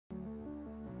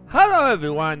Hello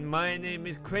everyone, my name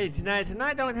is Crazy Knight and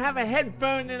I don't have a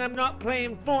headphone and I'm not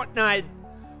playing Fortnite.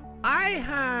 I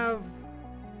have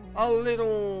a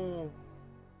little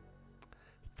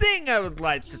thing I would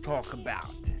like to talk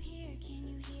about.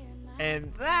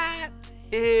 And that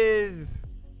is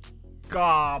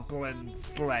Goblin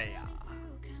Slayer.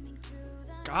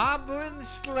 Goblin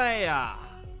Slayer.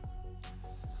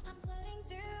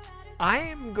 I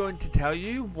am going to tell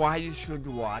you why you should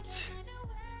watch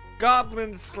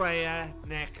Goblin Slayer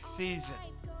next season.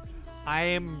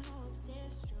 Ever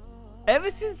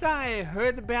since I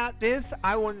heard about this,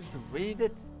 I wanted to read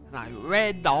it, and I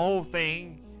read the whole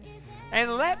thing.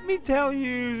 And let me tell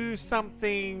you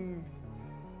something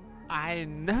I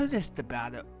noticed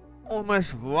about it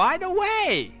almost right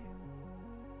away.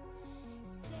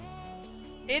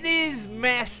 It is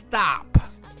messed up.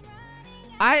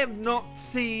 I have not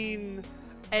seen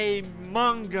a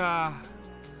manga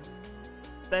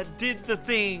that did the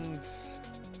things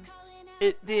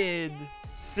it did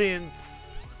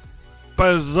since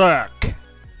Berserk.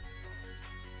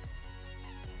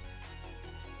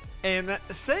 And at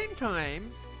the same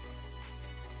time,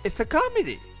 it's a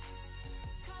comedy.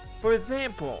 For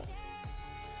example,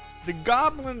 the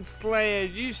Goblin Slayer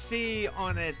you see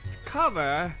on its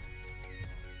cover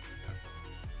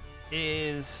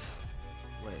is...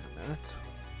 wait a minute.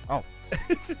 Oh.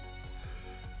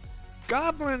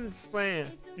 Goblin Slayer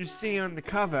you see on the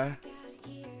cover,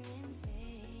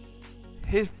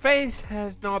 his face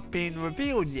has not been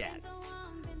revealed yet.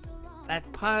 That's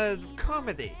part of the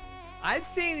comedy. I've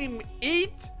seen him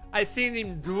eat, I've seen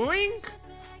him drink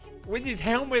with his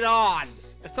helmet on.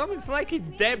 It's almost like he's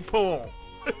Deadpool.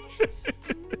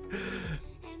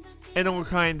 And all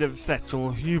kind of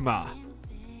sexual humor.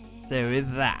 There is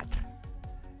that.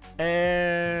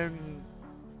 And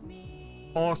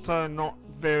also not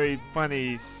very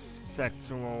funny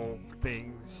sexual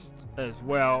things as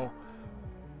well.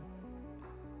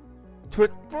 To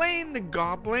explain the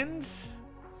goblins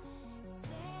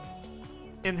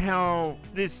and how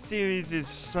this series is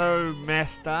so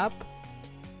messed up,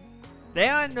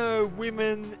 there are no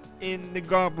women in the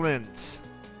goblins.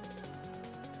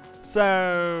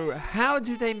 So how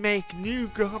do they make new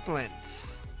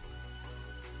goblins?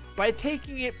 By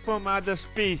taking it from other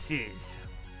species.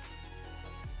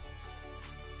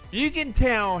 You can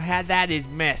tell how that is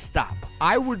messed up.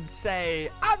 I would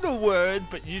say other words,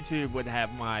 but YouTube would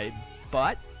have my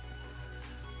butt.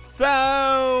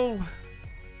 So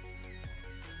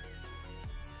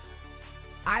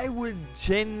I would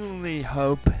genuinely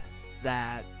hope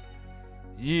that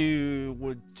you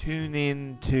would tune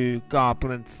in to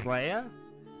Goblin Slayer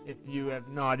if you have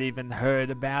not even heard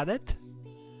about it.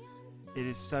 It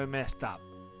is so messed up.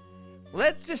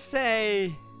 Let's just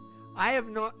say I have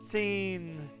not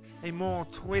seen a more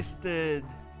twisted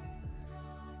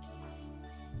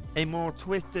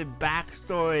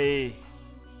backstory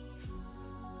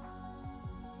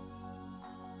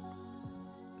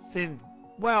since,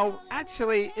 well,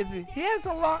 actually, he has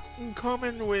a lot in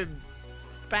common with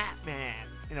Batman,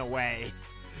 in a way.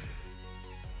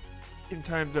 In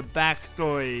terms of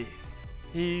backstory,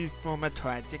 he's from a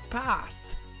tragic past.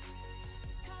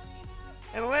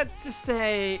 And let's just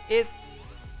say it's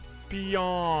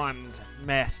beyond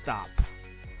messed up.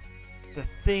 The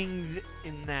things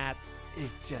in that is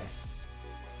just...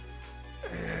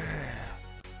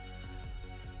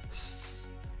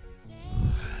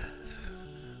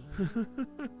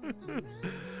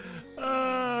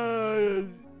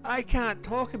 I can't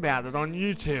talk about it on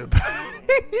YouTube.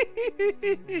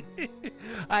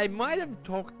 I might have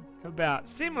talked about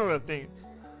similar things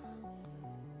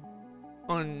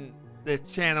on the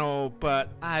channel, but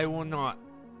I will not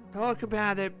talk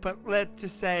about it. But let's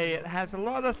just say it has a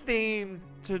lot of themes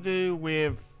to do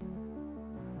with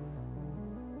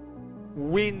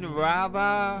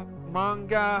Winrava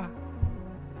manga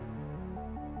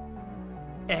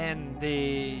and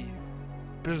the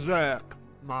Berserk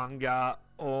manga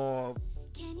or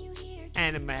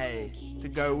anime to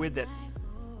go with it.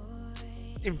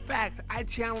 In fact, I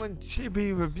challenge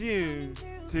Chibi Review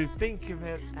to think of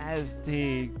it as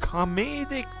the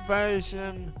comedic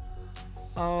version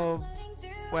of,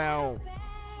 well,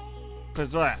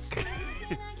 Berserk.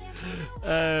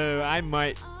 I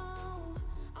might,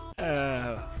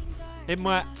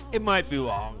 it might be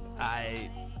wrong. I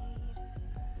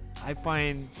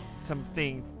find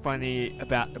something funny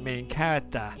about the main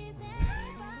character.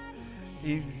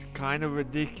 He's kind of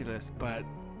ridiculous, but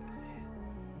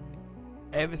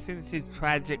ever since his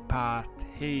tragic past,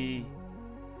 he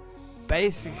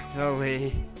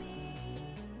basically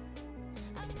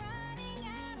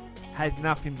has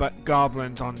nothing but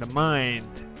goblins on the mind,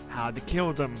 how to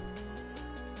kill them.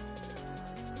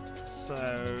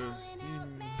 so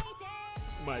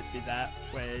might be that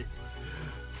way.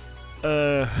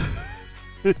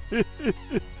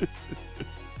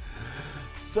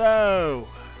 So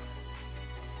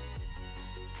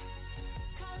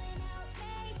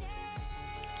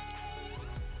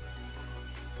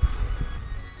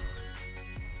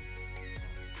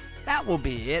that will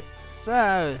be it.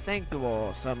 So thank you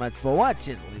all so much for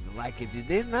watching. Leave a like if you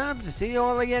did, and I hope to see you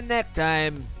all again next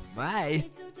time. Bye.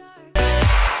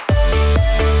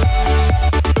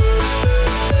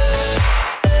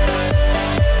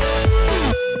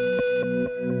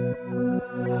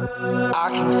 I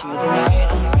can feel the night.